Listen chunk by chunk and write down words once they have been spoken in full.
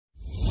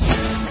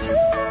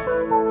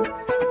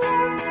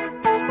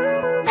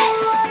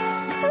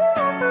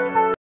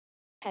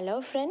Hello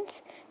friends,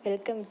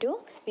 welcome to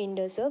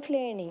Windows of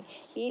learning.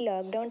 ഈ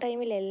lockdown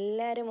ടൈമിൽ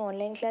എല്ലാവരും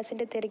ഓൺലൈൻ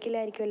ക്ലാസ്സിൻ്റെ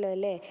തിരക്കിലായിരിക്കുമല്ലോ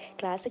അല്ലേ?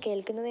 ക്ലാസ്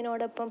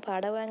കേൾക്കുന്നതിനോടൊപ്പം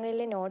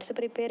പാഠഭാഗങ്ങളിലെ നോട്ട്സ്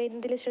പ്രിപ്പയർ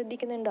ചെയ്യുന്നതിൽ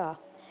ശ്രദ്ധിക്കുന്നുണ്ടോ?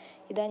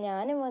 ഇതാ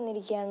ഞാനും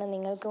വന്നിരിക്കുകയാണ്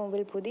നിങ്ങൾക്ക്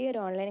മുമ്പിൽ പുതിയൊരു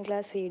ഓൺലൈൻ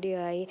ക്ലാസ് വീഡിയോ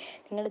ആയി.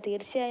 നിങ്ങൾ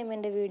തീർച്ചയായും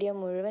എൻ്റെ വീഡിയോ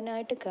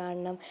മുഴുവനായിട്ട്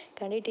കാണണം.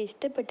 കണ്ടിട്ട്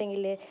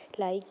ഇഷ്ടപ്പെട്ടെങ്കിൽ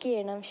ലൈക്ക്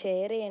ചെയ്യണം,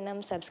 ഷെയർ ചെയ്യണം,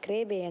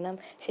 സബ്സ്ക്രൈബ് ചെയ്യണം.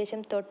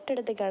 ശേഷം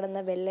തൊട്ടടുത്ത്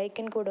കാണുന്ന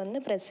ബെല്ലൈക്കൺ കൂടെ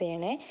ഒന്ന് പ്രസ്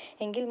ചെയ്യണേ.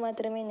 എങ്കിൽ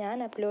മാത്രമേ ഞാൻ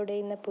അപ്ലോഡ്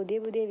ചെയ്യുന്ന പുതിയ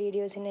പുതിയ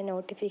വീഡിയോസിൻ്റെ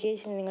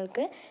നോട്ടിഫിക്കേഷൻ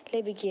നിങ്ങൾക്ക്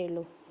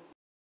ലഭിക്കുകയുള്ളൂ.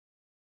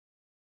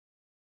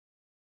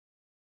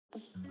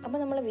 അപ്പോൾ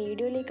നമ്മൾ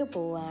വീഡിയോയിലേക്ക്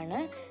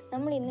പോവുകയാണ്.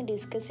 നമ്മൾ ഇന്ന്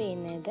ഡിസ്കസ്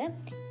ചെയ്യുന്നത്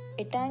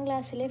 8ാം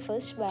ക്ലാസ്സിലെ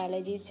first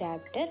biology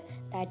chapter,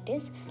 that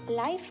is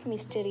life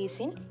mysteries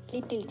in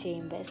little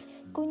chambers,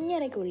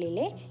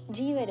 കുഞ്ഞറയ്ക്കുള്ളിലെ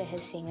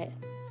ജീവരഹസ്യങ്ങൾ.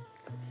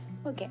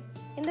 Okay,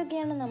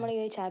 എന്തൊക്കെയാണ് നമ്മൾ ഈ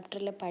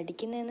ചാപ്റ്ററിൽ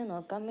പഠിക്കുന്നതെന്ന്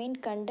നോക്കാം. Main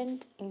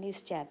content in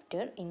this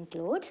chapter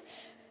includes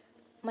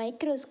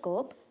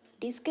microscope,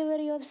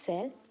 discovery of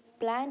cell,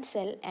 plant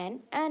cell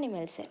and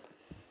animal cell.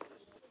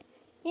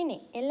 ഇനി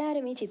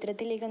എല്ലാവരും ഈ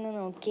ചിത്രത്തിലേക്കൊന്ന്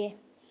നോക്കിയേ.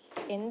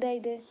 എന്താ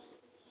ഇത്?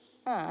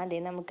 അതെ,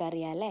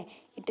 നമുക്കറിയാം അല്ലേ.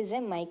 It is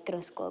A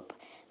microscope.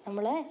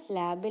 നമ്മൾ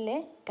ലാബിൽ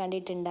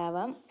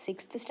കണ്ടിട്ടുണ്ടാവാം.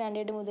 6th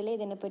സ്റ്റാൻഡേർഡ് മുതലേ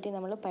ഇതിനെപ്പറ്റി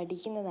നമ്മൾ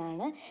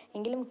പഠിക്കുന്നതാണ്.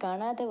 എങ്കിലും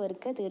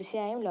കാണാത്തവർക്ക്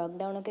തീർച്ചയായും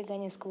ലോക്ക്ഡൗണൊക്കെ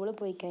കഴിഞ്ഞ് സ്കൂളിൽ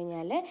പോയി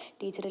കഴിഞ്ഞാൽ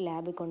ടീച്ചർ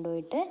ലാബിൽ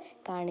കൊണ്ടുപോയിട്ട്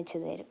കാണിച്ചു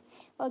തരും.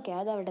 ഓക്കെ,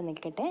 അതവിടെ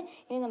നിൽക്കട്ടെ.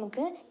 ഇനി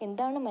നമുക്ക്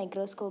എന്താണ്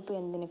മൈക്രോസ്കോപ്പ്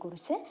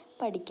എന്നതിനെക്കുറിച്ച്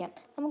പഠിക്കാം.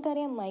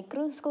 നമുക്കറിയാം,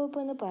 മൈക്രോസ്കോപ്പ്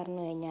എന്ന്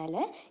പറഞ്ഞു കഴിഞ്ഞാൽ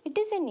it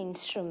is N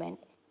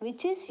instrument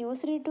which is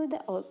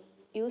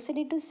used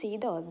to see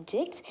the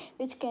objects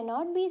which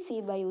cannot be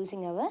seen by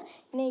using our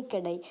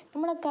naked eye.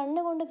 നമ്മളെ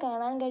കണ്ണുകൊണ്ട്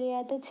കാണാൻ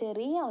കഴിയാത്ത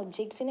ചെറിയ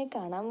ഒബ്ജക്ട്സിനെ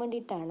കാണാൻ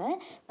വേണ്ടിയിട്ടാണ്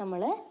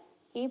നമ്മൾ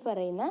ഈ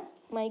പറയുന്ന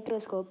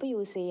മൈക്രോസ്കോപ്പ്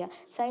യൂസ് ചെയ്യുക.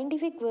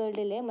 സയൻറ്റിഫിക്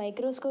വേൾഡിൽ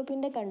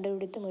മൈക്രോസ്കോപ്പിൻ്റെ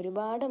കണ്ടുപിടുത്തം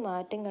ഒരുപാട്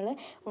മാറ്റങ്ങൾ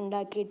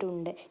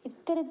ഉണ്ടാക്കിയിട്ടുണ്ട്.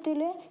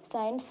 ഇത്തരത്തിൽ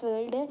സയൻസ്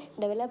വേൾഡ്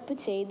ഡെവലപ്പ്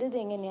ചെയ്തത്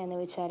എങ്ങനെയാണെന്ന്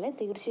വെച്ചാൽ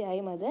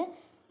തീർച്ചയായും അത്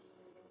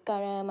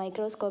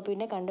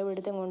മൈക്രോസ്കോപ്പിൻ്റെ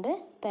കണ്ടുപിടുത്തം കൊണ്ട്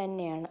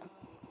തന്നെയാണ്.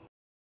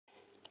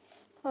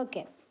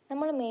 ഓക്കെ,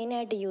 നമ്മൾ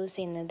മെയിനായിട്ട് യൂസ്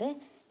ചെയ്യുന്നത്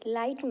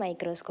ലൈറ്റ്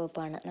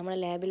മൈക്രോസ്കോപ്പാണ്. നമ്മൾ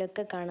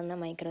ലാബിലൊക്കെ കാണുന്ന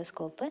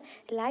മൈക്രോസ്കോപ്പ്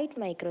ലൈറ്റ്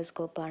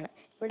മൈക്രോസ്കോപ്പാണ്.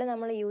 ഇവിടെ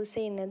നമ്മൾ യൂസ്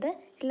ചെയ്യുന്നത്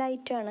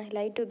ലൈറ്റാണ്.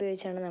 ലൈറ്റ്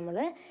ഉപയോഗിച്ചാണ് നമ്മൾ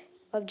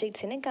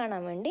ഒബ്ജക്ട്സിനെ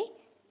കാണാൻ വേണ്ടി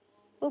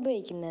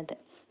ഉപയോഗിക്കുന്നത്.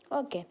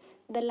 Okay,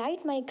 the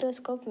light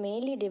microscope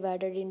mainly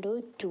divided into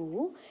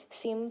 2,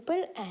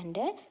 simple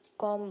and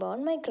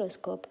compound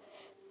microscope.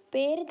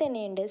 പേര്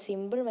തന്നെയുണ്ട്.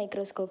 സിമ്പിൾ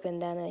മൈക്രോസ്കോപ്പ്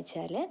എന്താണെന്ന്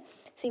വെച്ചാൽ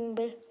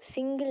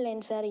സിംഗിൾ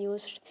ലെൻസ് ആർ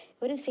യൂസ്ഡ്.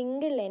 ഒരു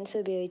സിംഗിൾ ലെൻസ്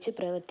ഉപയോഗിച്ച്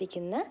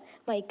പ്രവർത്തിക്കുന്ന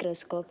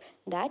microscope,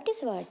 that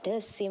is what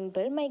is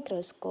simple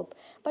microscope.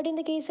 But in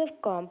the case of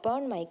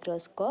compound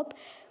microscope,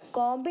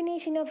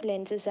 combination of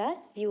lenses are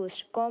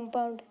used.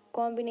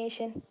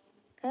 Combination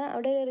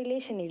അവിടെ ഒരു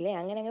relation ഇല്ലേ,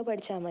 അങ്ങനെ അങ്ങ്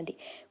പഠിച്ചാൽ മതി.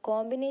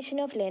 Combination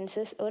of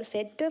lenses or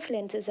set of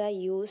lenses are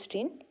used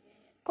in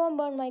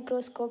compound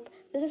microscope.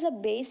 This is a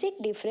basic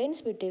difference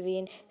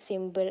between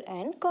simple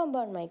and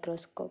compound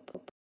microscope.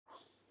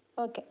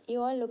 Okay, you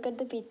all look at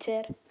the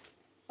picture.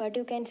 What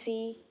you can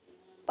see?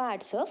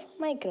 Parts of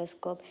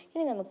microscope.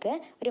 ഇനി നമുക്ക്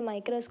ഒരു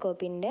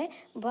മൈക്രോസ്കോപ്പിൻ്റെ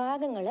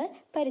ഭാഗങ്ങൾ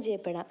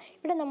പരിചയപ്പെടാം.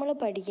 ഇവിടെ നമ്മൾ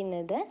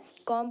പഠിക്കുന്നത്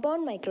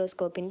compound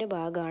മൈക്രോസ്കോപ്പിൻ്റെ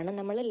ഭാഗമാണ്.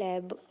 നമ്മൾ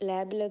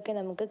ലാബിലൊക്കെ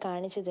നമുക്ക്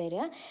കാണിച്ചു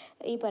തരിക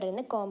ഈ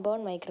പറയുന്ന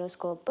കോമ്പൗണ്ട്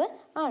മൈക്രോസ്കോപ്പ്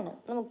ആണ്.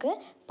 നമുക്ക്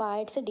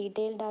പാർട്സ്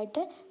ഡീറ്റെയിൽഡ്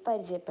ആയിട്ട്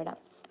പരിചയപ്പെടാം.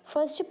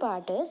 First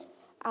part is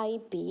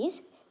eyepiece,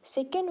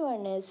 second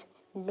one is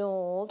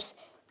knobs,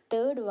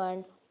 third one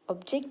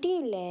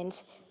objective lens,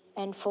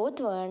 and fourth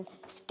one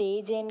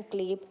stage and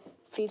clip,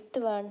 fifth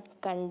one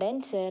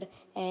condenser,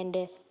 and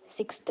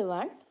sixth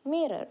one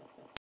mirror.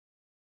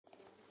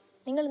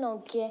 നിങ്ങൾ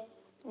നോക്കിയേ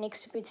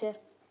next picture,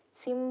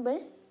 simple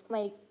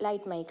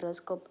light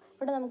microscope.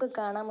 ഇവിടെ നമുക്ക്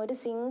കാണാം ഒരു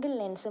single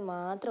lens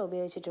മാത്രം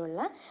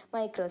ഉപയോഗിച്ചിട്ടുള്ള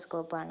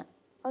മൈക്രോസ്കോപ്പാണ്.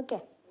 Okay,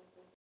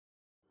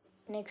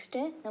 next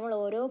നമ്മൾ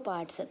ഓരോ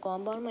പാർട്സ്,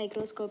 കോമ്പൗണ്ട്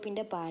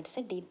മൈക്രോസ്കോപ്പിൻ്റെ പാർട്സ്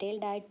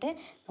ഡീറ്റെയിൽഡ് ആയിട്ട്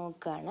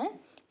നോക്കുകയാണ്.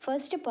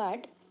 First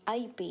part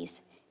I Ps.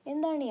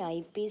 എന്താണ് ഈ ഐ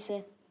പീസ്?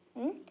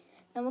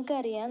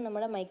 നമുക്കറിയാം,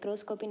 നമ്മുടെ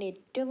മൈക്രോസ്കോപ്പിൻ്റെ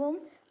ഏറ്റവും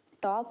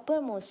ടോപ്പർ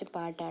മോസ്റ്റ്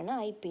പാർട്ടാണ്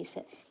ഐ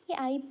പീസ്. ഈ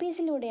ഐ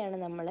പീസിലൂടെയാണ്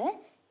നമ്മൾ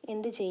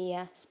എന്ത്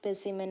ചെയ്യുക?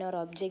 സ്പെസിമെൻ ഓർ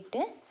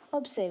ഒബ്ജക്റ്റ്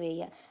ഒബ്സർവ്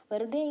ചെയ്യുക.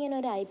 വെറുതെ ഇങ്ങനെ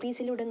ഒരു ഐ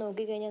പീസിലൂടെ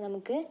നോക്കിക്കഴിഞ്ഞാൽ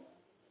നമുക്ക്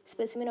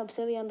സ്പെസിമെൻ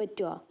ഒബ്സർവ് ചെയ്യാൻ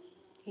പറ്റുമോ?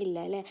 ഇല്ല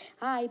അല്ലേ.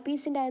 ആ ഐ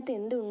പീസിൻ്റെ അകത്ത്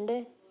എന്തുണ്ട്?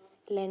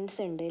 ലെൻസ്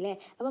ഉണ്ട് അല്ലേ.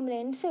 അപ്പം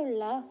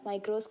ലെൻസുള്ള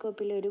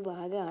മൈക്രോസ്കോപ്പിലെ ഒരു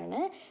ഭാഗമാണ്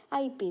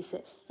ഐ പീസ്.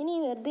 ഇനി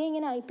വെറുതെ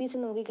ഇങ്ങനെ ഐ പീസ്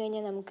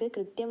നോക്കിക്കഴിഞ്ഞാൽ നമുക്ക്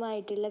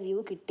കൃത്യമായിട്ടുള്ള വ്യൂ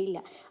കിട്ടില്ല.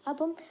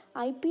 അപ്പം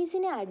ഐ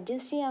പീസിനെ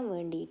അഡ്ജസ്റ്റ് ചെയ്യാൻ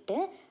വേണ്ടിയിട്ട്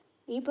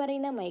ഈ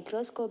പറയുന്ന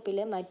മൈക്രോസ്കോപ്പിൽ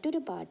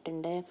മറ്റൊരു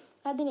പാർട്ടുണ്ട്,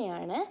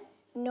 അതിനെയാണ്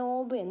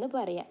നോബ് എന്ന്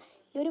പറയുക.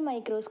 ഈ ഒരു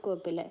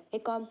മൈക്രോസ്കോപ്പിൽ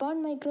A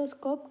compound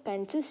microscope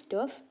consist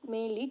of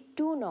mainly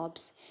 2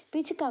 knobs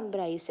which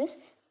comprises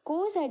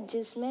cos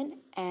adjustment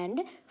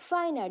and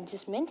fine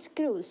adjustment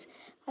screws.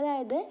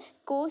 അതായത്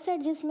cos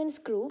adjustment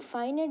screw,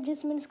 fine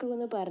adjustment screw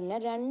എന്ന് പറഞ്ഞ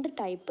 2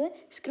 ടൈപ്പ്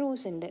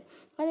സ്ക്രൂസ് ഉണ്ട്.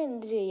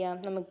 അതെന്ത് ചെയ്യാം?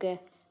 നമുക്ക്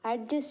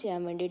അഡ്ജസ്റ്റ്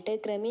ചെയ്യാൻ വേണ്ടിയിട്ട്,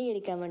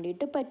 ക്രമീകരിക്കാൻ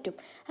വേണ്ടിയിട്ട് പറ്റും.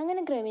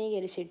 അങ്ങനെ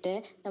ക്രമീകരിച്ചിട്ട്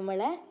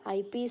നമ്മളെ ഐ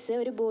പീസ്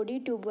ഒരു ബോഡി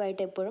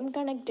ട്യൂബുമായിട്ട് എപ്പോഴും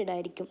കണക്റ്റഡ്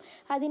ആയിരിക്കും.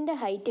 അതിൻ്റെ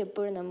ഹൈറ്റ്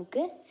എപ്പോഴും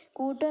നമുക്ക്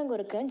കൂട്ടുകയും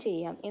കുറയ്ക്കുകയും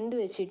ചെയ്യാം. എന്ത്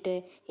വെച്ചിട്ട്?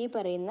 ഈ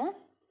പറയുന്ന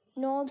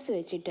നോബ്സ്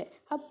വെച്ചിട്ട്.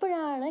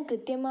 അപ്പോഴാണ്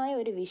കൃത്യമായ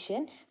ഒരു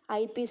വിഷൻ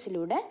ഐ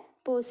പീസിലൂടെ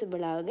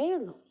പോസിബിൾ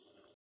ആവുകയുള്ളൂ.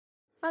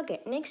 Okay,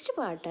 next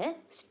part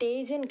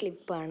stage and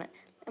ക്ലിപ്പാണ്.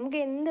 നമുക്ക്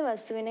എന്ത്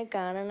വസ്തുവിനെ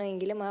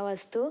കാണണമെങ്കിലും ആ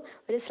വസ്തു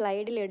ഒരു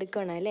സ്ലൈഡിൽ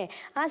എടുക്കണം അല്ലേ?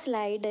 ആ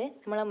സ്ലൈഡ്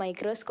നമ്മളെ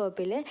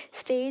മൈക്രോസ്കോപ്പിൽ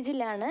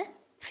സ്റ്റേജിലാണ്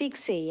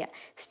ഫിക്സ് ചെയ്യുക.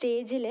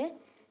 സ്റ്റേജിൽ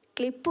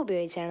ക്ലിപ്പ്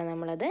ഉപയോഗിച്ചാണ്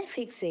നമ്മളത്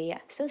ഫിക്സ്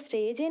ചെയ്യുക. So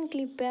stage and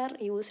clip are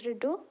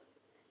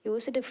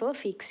used for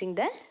fixing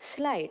the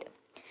slide.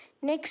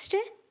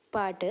 Next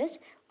part is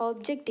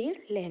objective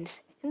lens.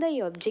 എന്താ ഈ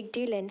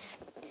ഒബ്ജക്റ്റീവ് ലെൻസ്?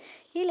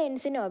 ഈ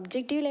ലെൻസിന്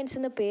ഒബ്ജക്റ്റീവ് ലെൻസ്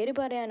എന്ന് പേര്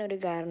പറയാനൊരു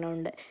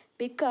കാരണമുണ്ട്.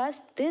 because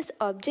this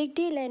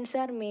objective lens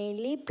are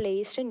mainly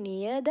placed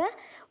near the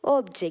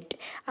object.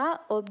 ആ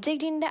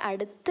ഒബ്ജക്റ്റിൻ്റെ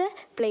അടുത്ത്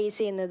പ്ലേസ്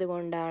ചെയ്യുന്നത്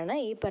കൊണ്ടാണ്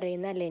ഈ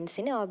പറയുന്ന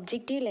ലെൻസിന്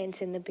ഒബ്ജക്റ്റീവ്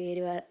ലെൻസ് എന്ന്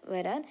പേര്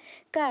വരാൻ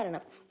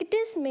കാരണം. It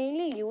is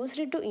mainly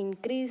used to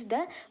increase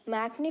the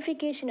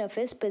magnification of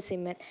A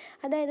specimen.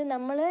 അതായത്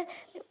നമ്മൾ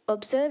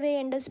ഒബ്സർവ്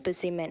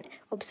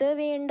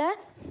ചെയ്യേണ്ട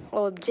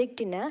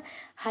ഒബ്ജക്റ്റിന്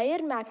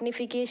ഹയർ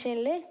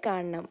മാഗ്നിഫിക്കേഷനിൽ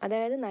കാണണം,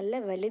 അതായത് നല്ല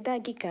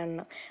വലുതാക്കി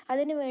കാണണം.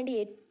 അതിനു വേണ്ടി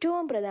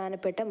ഏറ്റവും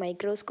പ്രധാനപ്പെട്ട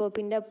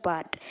മൈക്രോസ്കോപ്പിൻ്റെ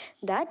part,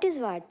 that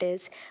is what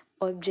is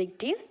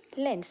objective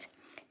lens.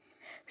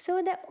 So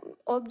the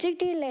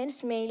objective lens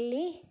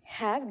mainly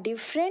have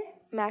different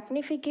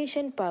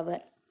magnification power.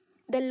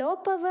 The low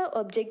power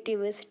objective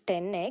is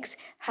 10x,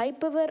 high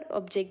power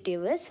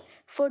objective is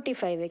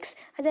 45x.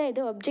 അതായത്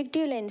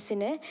ഒബ്ജക്റ്റീവ്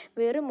ലെൻസിന്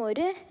വെറും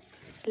ഒരു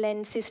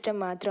ലെൻസ് സിസ്റ്റം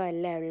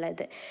മാത്രമല്ല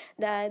ഉള്ളത്.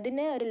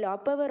 അതിന് ഒരു ലോ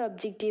പവർ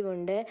ഒബ്ജക്റ്റീവ്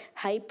ഉണ്ട്,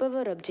 high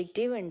power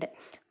objective ഉണ്ട്.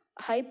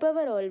 High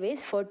power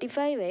always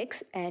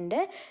 45x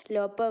and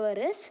low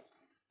power is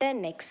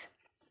 10x.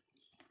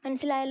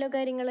 മനസ്സിലായല്ലോ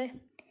കാര്യങ്ങൾ?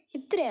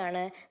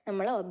 ഇത്രയാണ്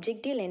നമ്മൾ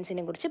ഒബ്ജക്റ്റീവ്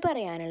ലെൻസിനെ കുറിച്ച്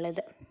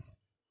പറയാനുള്ളത്.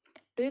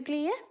 Do you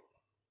clear?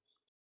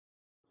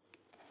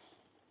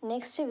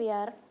 Next we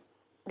R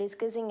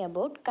discussing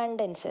about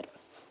condenser.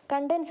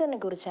 കണ്ടൻസറിനെ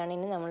കുറിച്ചാണ്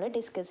ഇനി നമ്മൾ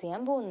ഡിസ്കസ്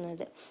ചെയ്യാൻ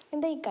പോകുന്നത്.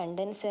 എന്താ ഈ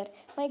കണ്ടൻസർ?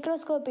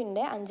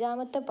 മൈക്രോസ്കോപ്പിൻ്റെ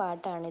 5ാമത്തെ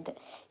പാർട്ടാണിത്.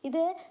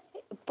 ഇത്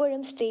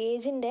എപ്പോഴും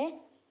സ്റ്റേജിൻ്റെ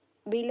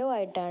ബിലോ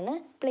ആയിട്ടാണ്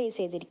പ്ലേസ്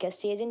ചെയ്തിരിക്കുക.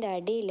 സ്റ്റേജിൻ്റെ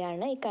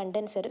അടിയിലാണ് ഈ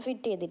കണ്ടൻസർ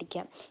ഫിറ്റ്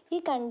ചെയ്തിരിക്കുക. ഈ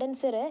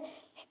കണ്ടൻസർ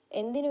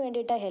എന്തിനു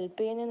വേണ്ടിയിട്ടാണ് ഹെൽപ്പ്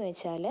ചെയ്യുന്നതെന്ന്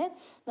വെച്ചാൽ,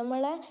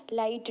 നമ്മളെ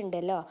ലൈറ്റ്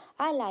ഉണ്ടല്ലോ,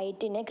 ആ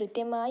ലൈറ്റിനെ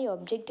കൃത്യമായി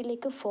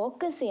ഒബ്ജക്റ്റിലേക്ക്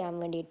ഫോക്കസ് ചെയ്യാൻ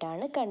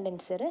വേണ്ടിയിട്ടാണ്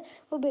കണ്ടൻസർ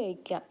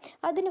ഉപയോഗിക്കുക.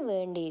 അതിന്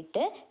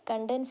വേണ്ടിയിട്ട്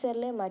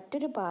കണ്ടൻസറിൽ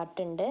മറ്റൊരു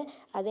പാർട്ടുണ്ട്,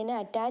 അതിനെ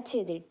അറ്റാച്ച്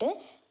ചെയ്തിട്ട്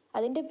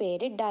അതിൻ്റെ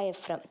പേര്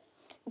diaphragm.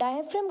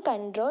 Diaphragm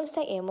controls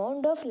the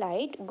amount of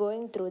light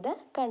going through the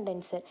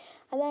condenser.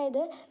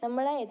 അതായത്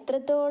നമ്മളെ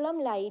എത്രത്തോളം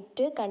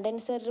ലൈറ്റ്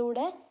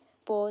കണ്ടൻസറിലൂടെ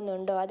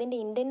പോകുന്നുണ്ടോ അതിൻ്റെ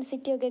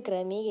ഇൻറ്റൻസിറ്റിയൊക്കെ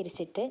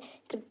ക്രമീകരിച്ചിട്ട്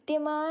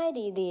കൃത്യമായ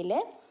രീതിയിൽ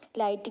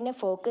ലൈറ്റിനെ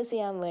ഫോക്കസ്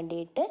ചെയ്യാൻ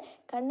വേണ്ടിയിട്ട്,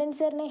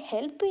 കണ്ടൻസറിനെ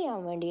ഹെൽപ്പ് ചെയ്യാൻ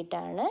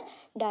വേണ്ടിയിട്ടാണ്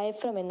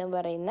ഡയഫ്രം എന്ന്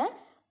പറയുന്ന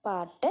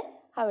പാർട്ട്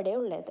അവിടെ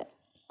ഉള്ളത്.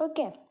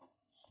 Okay,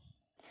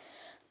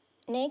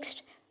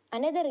 next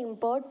another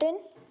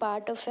important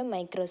part of A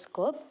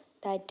microscope,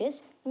 that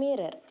is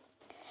mirror.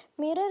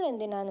 Mirror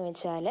എന്തിനാന്ന്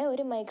വെച്ചാൽ,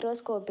 ഒരു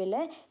മൈക്രോസ്കോപ്പിൽ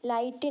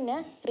ലൈറ്റിനെ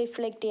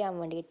റിഫ്ലക്റ്റ് ചെയ്യാൻ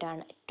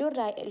വേണ്ടിയിട്ടാണ്. To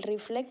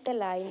reflect the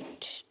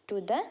light to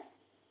the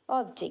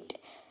object.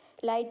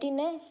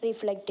 ലൈറ്റിനെ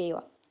reflect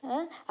ചെയ്യുക.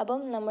 അപ്പം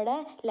നമ്മുടെ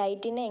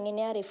ലൈറ്റിനെ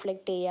എങ്ങനെയാണ്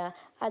റിഫ്ലക്റ്റ്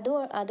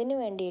ചെയ്യുക? അതിന്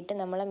വേണ്ടിയിട്ട്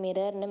നമ്മളെ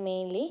മിററിന്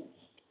മെയിൻലി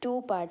 2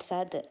 പാർട്സ്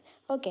ആണ് അത്.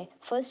 Okay,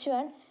 first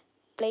one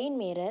plain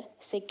mirror,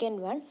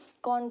 second one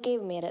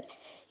concave mirror.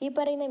 ഈ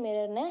പറയുന്ന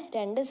മിററിന്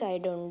 2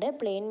 സൈഡുണ്ട്,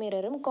 plain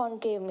മിററും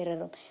concave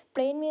മിററും.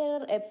 Plain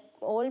mirror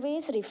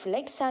always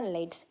reflect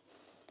സൺലൈറ്റ്സ്,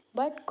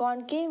 but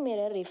concave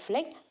mirror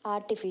reflect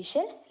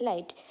artificial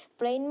light.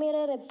 Plain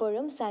mirror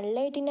എപ്പോഴും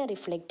സൺലൈറ്റിനെ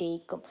റിഫ്ലക്റ്റ്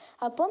ചെയ്യിക്കും.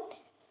 അപ്പം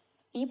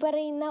ഈ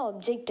പറയുന്ന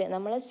ഒബ്ജക്റ്റ്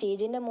നമ്മൾ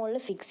സ്റ്റേജിൻ്റെ മുകളിൽ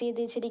ഫിക്സ് ചെയ്ത്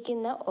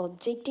വെച്ചിരിക്കുന്ന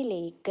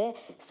ഒബ്ജക്റ്റിലേക്ക്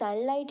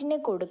സൺലൈറ്റിനെ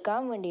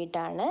കൊടുക്കാൻ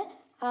വേണ്ടിയിട്ടാണ്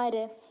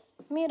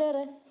മിറർ.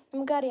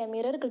 നമുക്കറിയാം,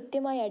 മിറർ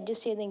കൃത്യമായി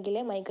അഡ്ജസ്റ്റ്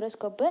ചെയ്തെങ്കിലേ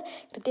മൈക്രോസ്കോപ്പ്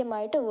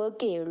കൃത്യമായിട്ട്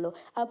വർക്ക് ചെയ്യുള്ളൂ.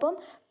 അപ്പം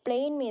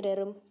പ്ലെയിൻ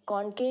മിററും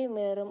കോൺകേവ്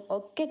മിററും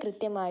ഒക്കെ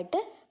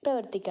കൃത്യമായിട്ട്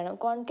പ്രവർത്തിക്കണം.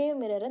 കോൺകേവ്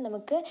മിറർ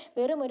നമുക്ക്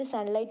വെറും ഒരു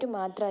സൺലൈറ്റ്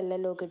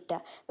മാത്രമല്ലല്ലോ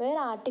കിട്ടുക,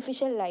 വേറെ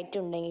ആർട്ടിഫിഷ്യൽ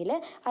ലൈറ്റ് ഉണ്ടെങ്കിൽ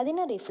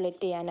അതിനെ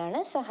റിഫ്ലക്റ്റ്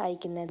ചെയ്യാനാണ്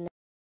സഹായിക്കുന്നത്.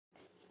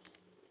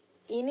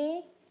 ഇനി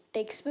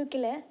ടെക്സ്റ്റ്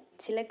ബുക്കിൽ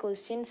ചില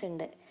ക്വസ്റ്റ്യൻസ്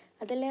ഉണ്ട്.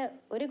 അതിൽ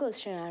ഒരു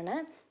ക്വസ്റ്റ്യനാണ്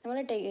നമ്മൾ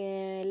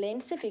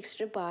lens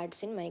fixed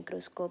parts in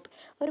microscope.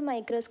 ഒരു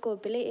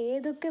മൈക്രോസ്കോപ്പിൽ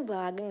ഏതൊക്കെ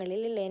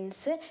ഭാഗങ്ങളിൽ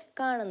ലെൻസ്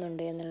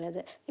കാണുന്നുണ്ട് എന്നുള്ളത്.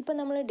 ഇപ്പോൾ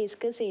നമ്മൾ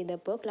ഡിസ്കസ്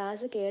ചെയ്തപ്പോൾ,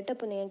 ക്ലാസ്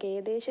കേട്ടപ്പോൾ നിങ്ങൾക്ക്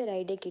ഏകദേശം ഒരു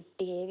ഐഡിയ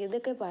കിട്ടി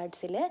ഏതൊക്കെ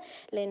പാർട്സിൽ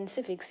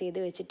ലെൻസ് ഫിക്സ് ചെയ്ത്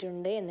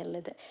വെച്ചിട്ടുണ്ട്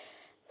എന്നുള്ളത്.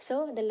 So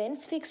the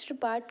lens fixed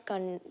part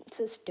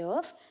consist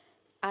of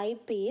I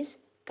Ps,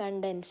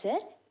 condenser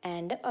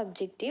and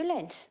objective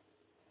lens.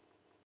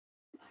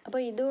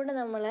 അപ്പോൾ ഇതുകൊണ്ട്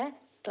നമ്മൾ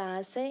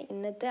ക്ലാസ്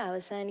ഇന്നത്തെ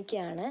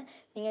അവസാനിക്കുകയാണ്.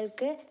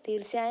 നിങ്ങൾക്ക്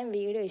തീർച്ചയായും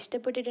വീഡിയോ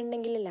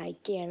ഇഷ്ടപ്പെട്ടിട്ടുണ്ടെങ്കിൽ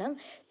ലൈക്ക് ചെയ്യണം.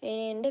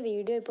 എൻ്റെ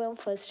വീഡിയോ ഇപ്പം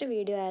ഫസ്റ്റ്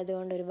വീഡിയോ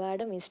ആയതുകൊണ്ട്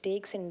ഒരുപാട്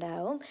മിസ്റ്റേക്സ്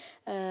ഉണ്ടാവും.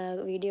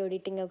 വീഡിയോ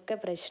എഡിറ്റിംഗ് ഒക്കെ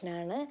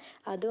പ്രശ്നമാണ്.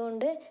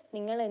 അതുകൊണ്ട്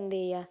നിങ്ങൾ എന്ത്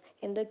ചെയ്യുക,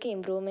 എന്തൊക്കെ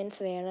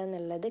ഇമ്പ്രൂവ്മെൻറ്റ്സ്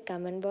വേണമെന്നുള്ളത്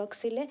കമൻറ്റ്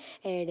ബോക്സിൽ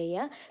ആഡ്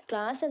ചെയ്യുക.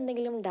 ക്ലാസ്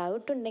എന്തെങ്കിലും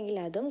ഡൗട്ട് ഉണ്ടെങ്കിൽ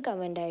അതും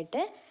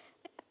കമൻ്റായിട്ട്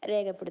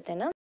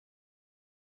രേഖപ്പെടുത്തണം.